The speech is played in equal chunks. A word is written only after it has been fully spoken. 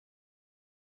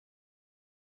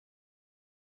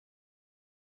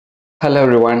Hello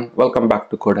everyone, welcome back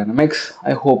to Codynamics.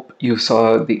 I hope you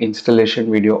saw the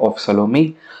installation video of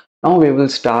Salome. Now we will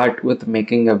start with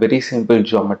making a very simple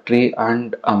geometry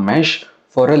and a mesh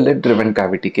for a lid-driven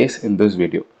cavity case in this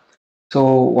video.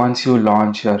 So once you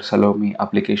launch your Salome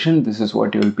application, this is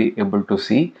what you will be able to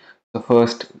see. So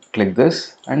first click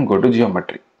this and go to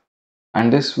geometry.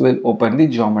 And this will open the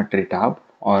geometry tab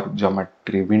or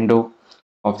geometry window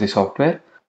of the software.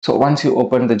 So once you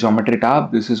open the geometry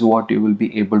tab, this is what you will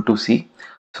be able to see.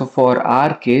 So for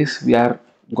our case, we are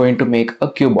going to make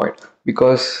a cuboid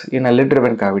because in a lid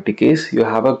driven cavity case, you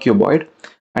have a cuboid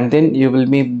and then you will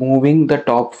be moving the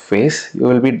top face. You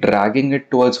will be dragging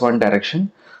it towards one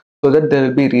direction so that there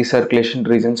will be recirculation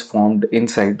regions formed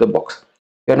inside the box.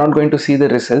 We are not going to see the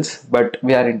results, but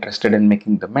we are interested in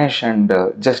making the mesh and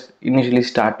just initially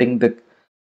starting the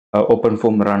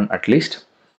OpenFOAM run at least.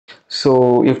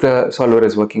 So if the solver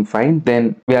is working fine,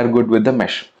 then we are good with the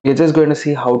mesh. We are just going to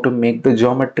see how to make the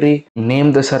geometry,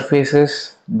 name the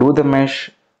surfaces, do the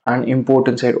mesh and import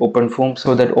inside OpenFOAM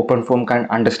so that OpenFOAM can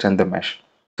understand the mesh.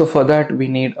 So for that we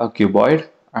need a cuboid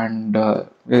and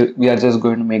we are just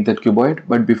going to make that cuboid.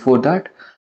 But before that,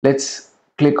 let's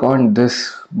click on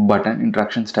this button,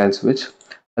 interaction style switch.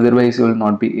 Otherwise you will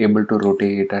not be able to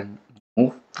rotate and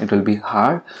move. It will be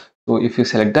hard. So if you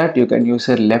select that, you can use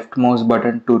a left mouse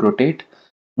button to rotate,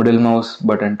 middle mouse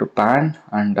button to pan,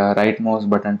 and right mouse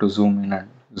button to zoom in and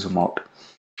zoom out.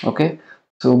 Okay,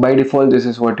 so by default this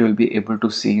is what you will be able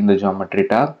to see in the geometry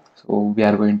tab. So we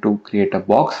are going to create a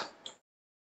box.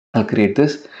 I'll create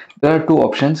this. There are two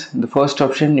options. The first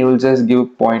option, you will just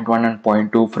give point 1 and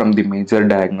point 2 from the major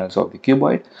diagonals of the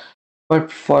cuboid,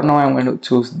 but for now I'm going to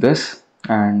choose this,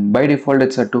 and by default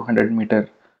it's a 200-meter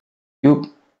cube,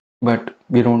 but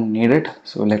we don't need it.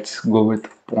 So let's go with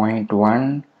point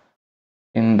 1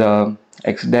 in the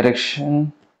x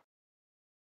direction.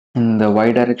 In the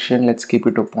y direction, let's keep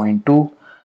it to point 2,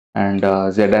 and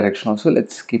z direction also,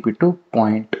 let's keep it to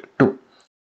point 2.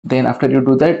 Then after you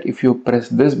do that, if you press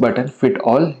this button, fit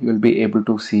all, you will be able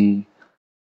to see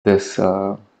this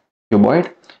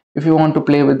cuboid. If you want to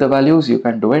play with the values, you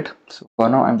can do it. So for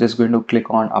now, I'm just going to click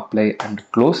on apply and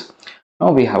close.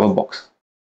 Now we have a box.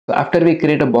 So after we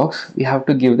create a box, we have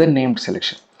to give the named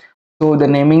selection. So the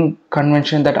naming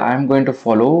convention that I am going to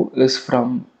follow is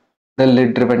from the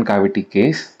lid driven cavity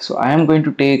case. So I am going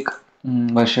to take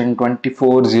version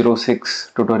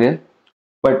 2406 tutorial,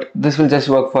 but this will just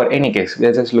work for any case. We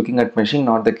are just looking at meshing,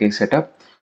 not the case setup.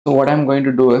 So what I'm going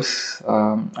to do is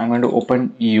I'm going to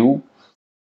open EU.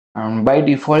 By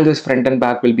default, this front and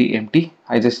back will be empty.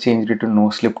 I just changed it to no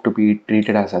slip to be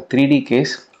treated as a 3D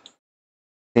case.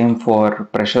 Same for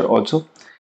pressure also.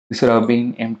 This should have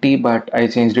been empty, but I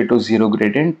changed it to 0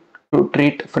 gradient to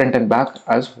treat front and back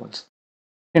as walls.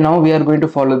 Okay, now we are going to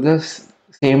follow this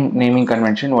same naming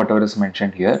convention, whatever is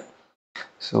mentioned here.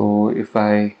 So if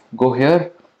I go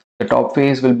here, the top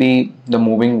face will be the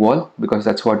moving wall because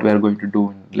that's what we are going to do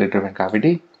in lid driven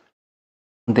cavity.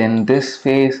 Then this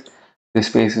face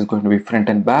is going to be front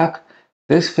and back.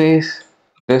 This face,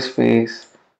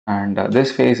 and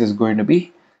this face is going to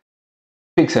be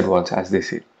fixed walls, as they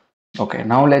say. Okay,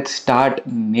 now let's start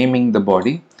naming the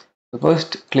body. So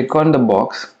first click on the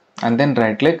box and then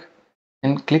right click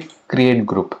and click create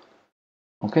group.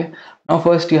 Okay, now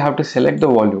first you have to select the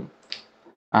volume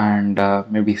and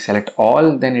maybe select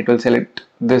all, then it will select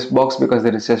this box because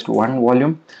there is just one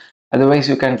volume. Otherwise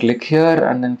you can click here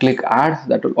and then click add,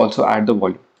 that will also add the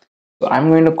volume. So I'm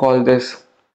going to call this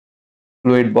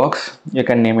fluid box. You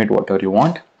can name it whatever you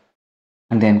want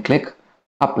and then click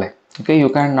apply. Okay, you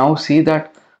can now see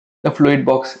that the fluid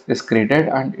box is created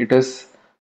and it is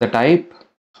the type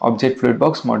object fluid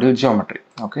box module geometry.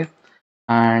 Okay,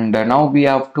 and now we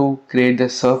have to create the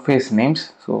surface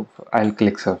names. So I'll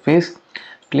click surface,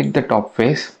 click the top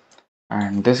face,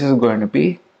 and this is going to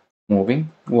be moving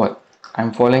wall.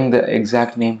 I'm following the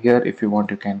exact name here. If you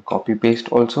want, you can copy paste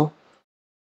also.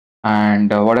 And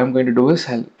what I'm going to do is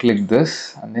I'll click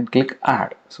this and then click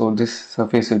add. So this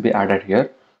surface will be added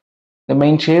here. The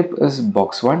main shape is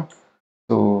box 1.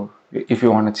 So if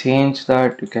you want to change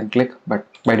that, you can click, but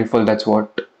by default that's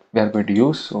what we are going to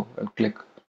use. So I'll click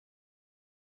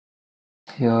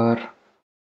here,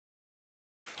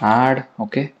 add,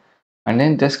 okay, and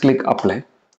then just click apply.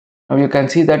 Now you can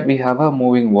see that we have a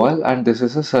moving wall and this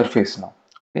is a surface now.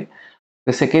 Okay,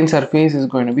 the second surface is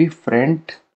going to be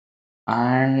front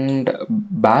and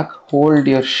back. Hold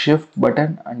your shift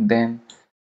button and then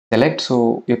select,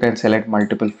 so you can select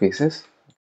multiple faces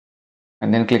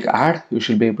and then click add. You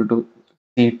should be able to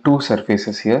see two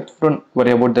surfaces here. Don't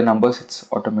worry about the numbers, it's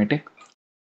automatic.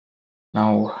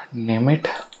 Now name it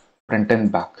front and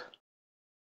back.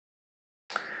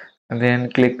 and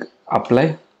then click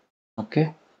apply.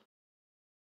 Okay,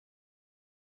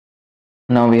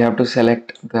 now we have to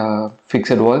select the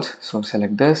fixed walls, so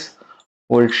select this,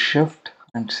 hold shift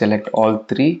and select all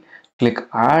three, click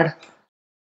add.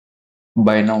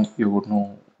 By now you would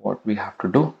know what we have to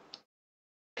do.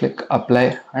 Click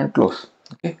apply and close.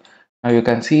 Okay, now you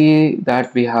can see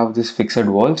that we have this fixed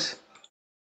walls,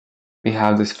 we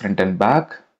have this front and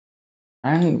back,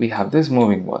 and we have this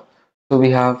moving wall. So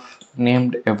we have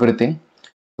named everything,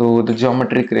 so the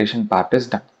geometry creation part is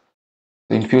done.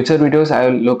 In future videos I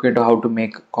will look into how to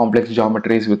make complex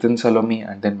geometries within Salome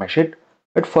and then mesh it,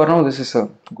 but for now this is a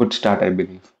good start, I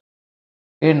believe.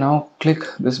 Okay, now click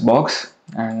this box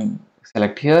and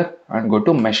select here and go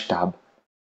to mesh tab.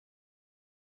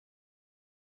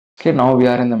 Okay, now we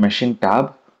are in the meshing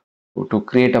tab. So to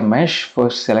create a mesh,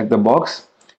 first select the box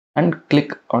and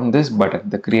click on this button,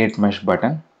 the create mesh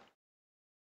button.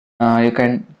 You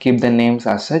can keep the names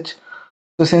as such.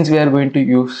 So since we are going to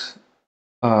use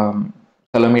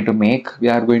Salome to make, we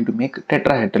are going to make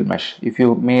tetrahedral mesh. If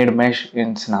you made mesh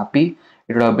in Snappy,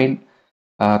 it would have been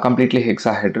completely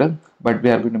hexahedral, but we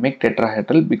are going to make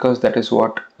tetrahedral because that is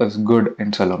what is good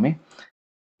in Salome.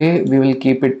 Okay, we will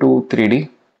keep it to 3D,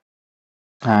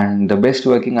 and the best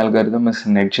working algorithm is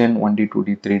NetGen 1D,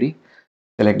 2D, 3D.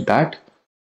 Select that.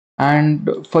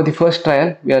 And for the first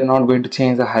trial, we are not going to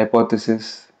change the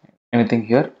hypothesis, anything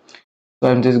here. So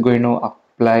I'm just going to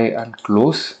apply and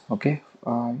close. Okay,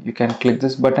 you can click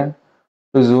this button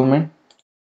to zoom in.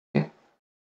 Okay,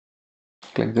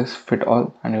 click this fit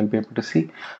all and you'll be able to see.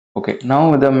 Okay,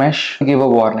 now the mesh, give a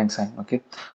warning sign. Okay,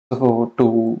 so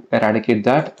to eradicate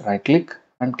that, right click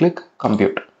and click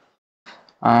compute,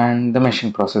 and the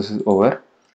meshing process is over.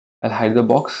 I'll hide the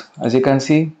box. As you can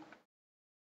see,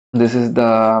 this is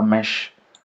the mesh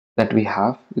that we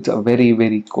have. It's a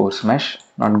very coarse mesh,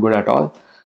 not good at all.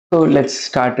 So let's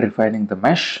start refining the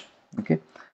mesh. Okay,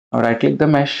 now right click the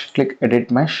mesh, click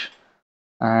edit mesh,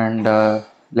 and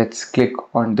let's click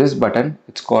on this button.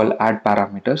 It's called add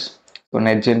parameters. So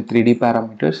NetGen 3D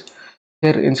parameters.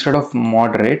 Here instead of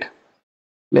moderate,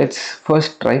 let's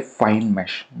first try fine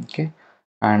mesh. Okay,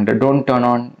 and don't turn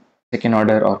on second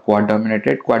order or quad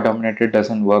dominated. Quad dominated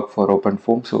doesn't work for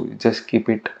OpenFOAM, so just keep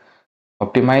it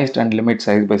optimized and limit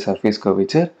size by surface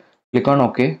curvature. Click on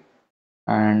OK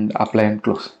and apply and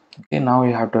close. Okay, now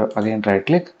you have to again right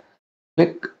click,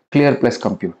 click clear plus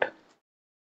compute,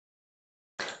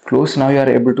 close. Now you are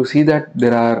able to see that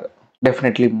there are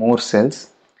definitely more cells.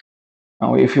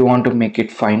 Now if you want to make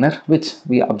it finer, which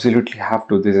we absolutely have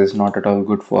to, this is not at all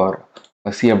good for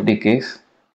a CFD case.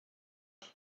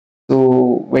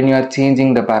 So when you are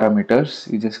changing the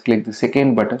parameters, you just click the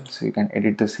second button so you can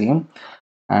edit the same,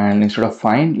 and instead of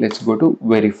fine, let's go to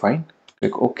very fine.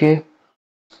 Click OK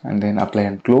and then apply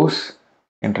and close,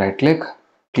 and right click,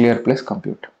 clear plus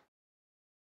compute.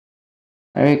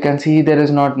 And you can see there is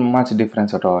not much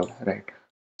difference at all, right?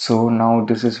 So now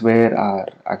this is where our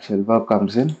actual work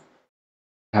comes in.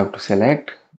 You have to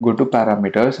select, go to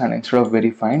parameters, and instead of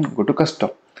very fine, go to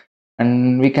custom,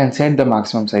 and we can set the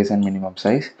maximum size and minimum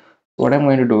size. What I'm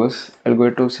going to do is I'll go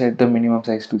to set the minimum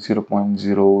size to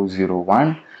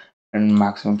 0.001 and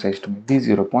maximum size to maybe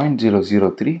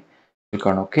 0.003. Click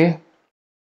on OK,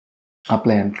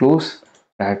 apply and close,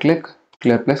 right click,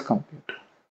 clear plus compute.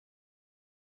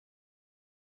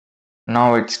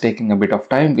 Now it's taking a bit of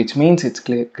time, which means it's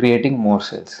creating more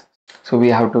cells. So we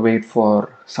have to wait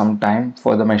for some time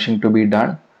for the meshing to be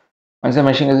done. Once the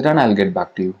meshing is done, I'll get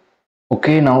back to you.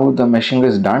 Okay, now the meshing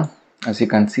is done. As you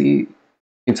can see,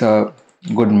 it's a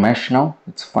good mesh now.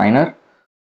 It's finer.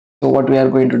 So what we are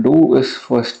going to do is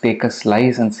first take a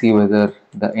slice and see whether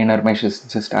the inner mesh is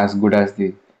just as good as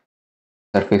the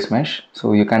surface mesh.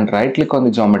 So you can right click on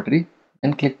the geometry,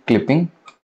 then click clipping.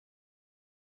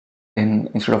 Then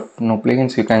instead of no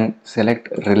plugins, you can select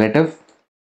relative.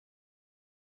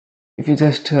 If you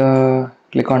just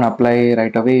click on apply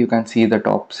right away, you can see the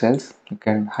top cells. You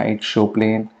can hide show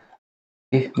plane.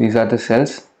 Okay, these are the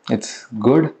cells. It's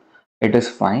good. It is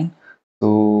fine.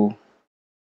 So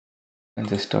I'll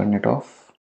just turn it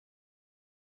off.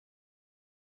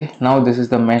 Okay, now this is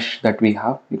the mesh that we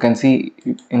have. You can see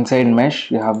inside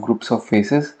mesh you have groups of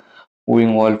faces,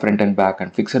 moving wall, front and back,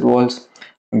 and fixed walls.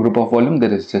 A group of volume,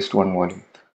 there is just one volume.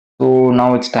 So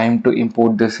now it's time to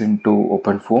import this into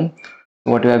OpenFOAM.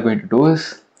 So what we are going to do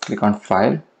is click on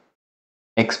file,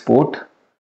 export,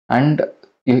 and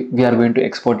we are going to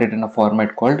export it in a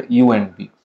format called UNB.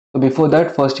 So before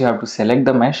that, first you have to select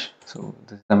the mesh. So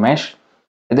this is the mesh.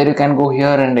 Either you can go here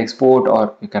and export,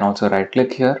 or you can also right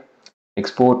click here,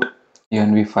 export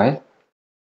UNV file,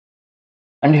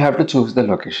 and you have to choose the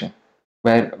location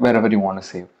wherever you want to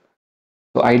save.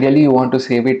 So ideally you want to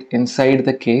save it inside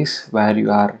the case where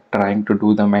you are trying to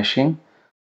do the meshing.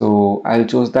 So I'll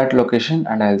choose that location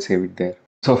and I'll save it there.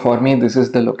 So for me, this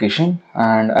is the location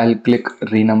and I'll click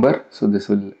renumber. So this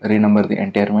will renumber the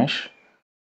entire mesh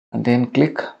and then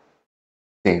click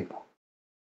save.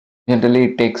 Generally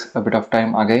it takes a bit of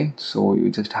time again, so you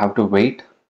just have to wait.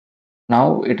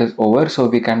 Now it is over, so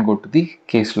we can go to the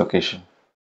case location.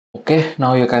 Okay,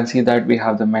 now you can see that we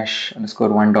have the mesh underscore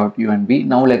one.unb.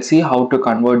 Now let's see how to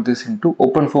convert this into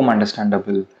OpenFOAM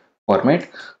understandable format.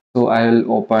 So I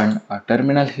will open a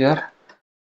terminal here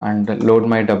and load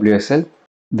my WSL.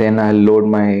 Then I'll load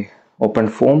my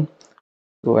OpenFOAM.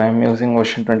 So I'm using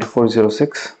version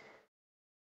 2406.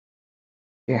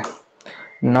 Okay.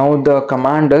 Now the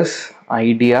command is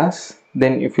ideas.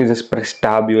 Then if you just press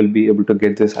tab, you will be able to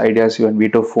get this ideas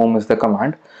unv2 foam is the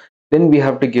command. Then we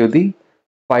have to give the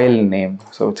file name.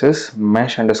 So it is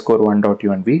mesh underscore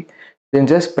one.unv. Then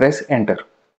just press enter.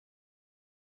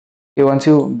 Okay, once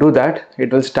you do that,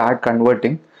 it will start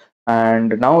converting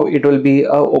and now it will be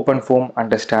a OpenFOAM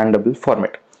understandable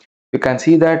format. You can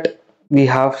see that we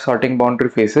have sorting boundary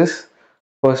faces.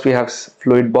 First we have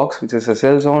fluid box, which is a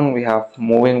cell zone. We have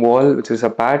moving wall, which is a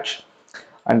patch,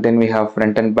 and then we have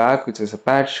front and back, which is a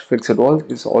patch. Fixed wall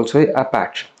is also a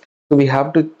patch. So we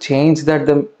have to change that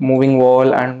the moving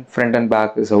wall and front and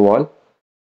back is a wall.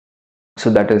 So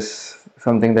that is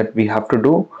something that we have to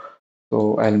do.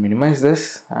 So I'll minimize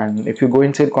this, and if you go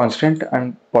inside constant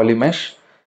and polymesh,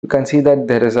 you can see that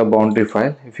there is a boundary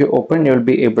file. If you open, you'll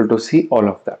be able to see all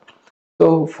of that.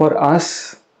 So for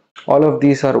us, all of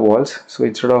these are walls. So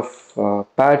instead of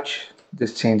patch,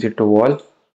 just change it to wall.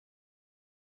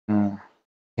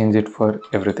 Change it for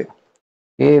everything.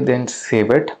 Okay, then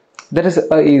save it. There is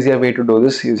a easier way to do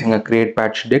this using a create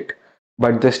patch dict,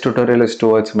 but this tutorial is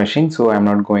towards meshing, so I'm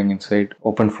not going inside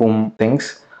OpenFOAM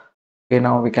things. Okay,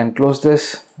 now we can close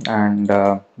this and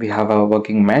we have a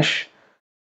working mesh.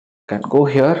 You can go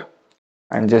here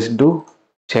and just do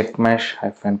check mesh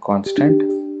hyphen constant.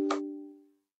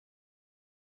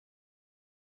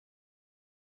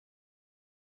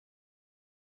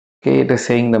 Okay, it is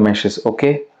saying the mesh is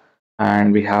okay,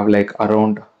 and we have like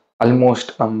around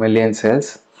almost a million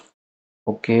cells.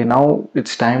 Okay, now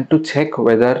it's time to check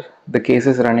whether the case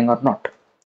is running or not.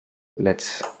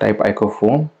 Let's type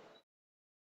icofoam.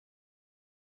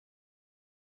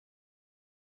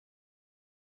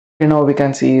 Okay, now we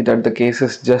can see that the case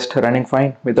is just running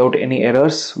fine without any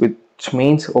errors, which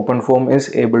means OpenFOAM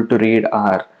is able to read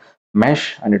our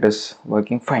mesh and it is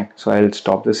working fine. So I'll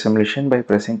stop this simulation by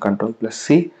pressing Ctrl plus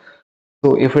C.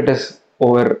 So if it is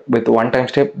over with one time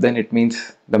step, then it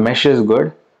means the mesh is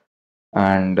good,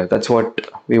 and that's what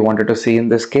we wanted to see in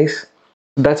this case.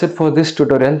 That's it for this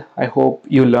tutorial. I hope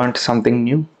you learned something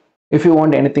new. If you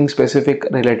want anything specific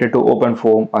related to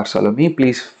OpenFOAM or Salome,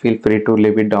 please feel free to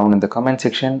leave it down in the comment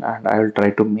section and I will try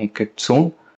to make it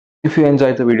soon. If you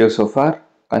enjoyed the video so far,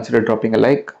 consider dropping a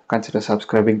like, consider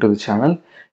subscribing to the channel.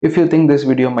 If you think this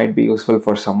video might be useful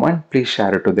for someone, please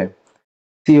share it to them.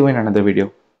 See you in another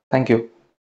video. Thank you.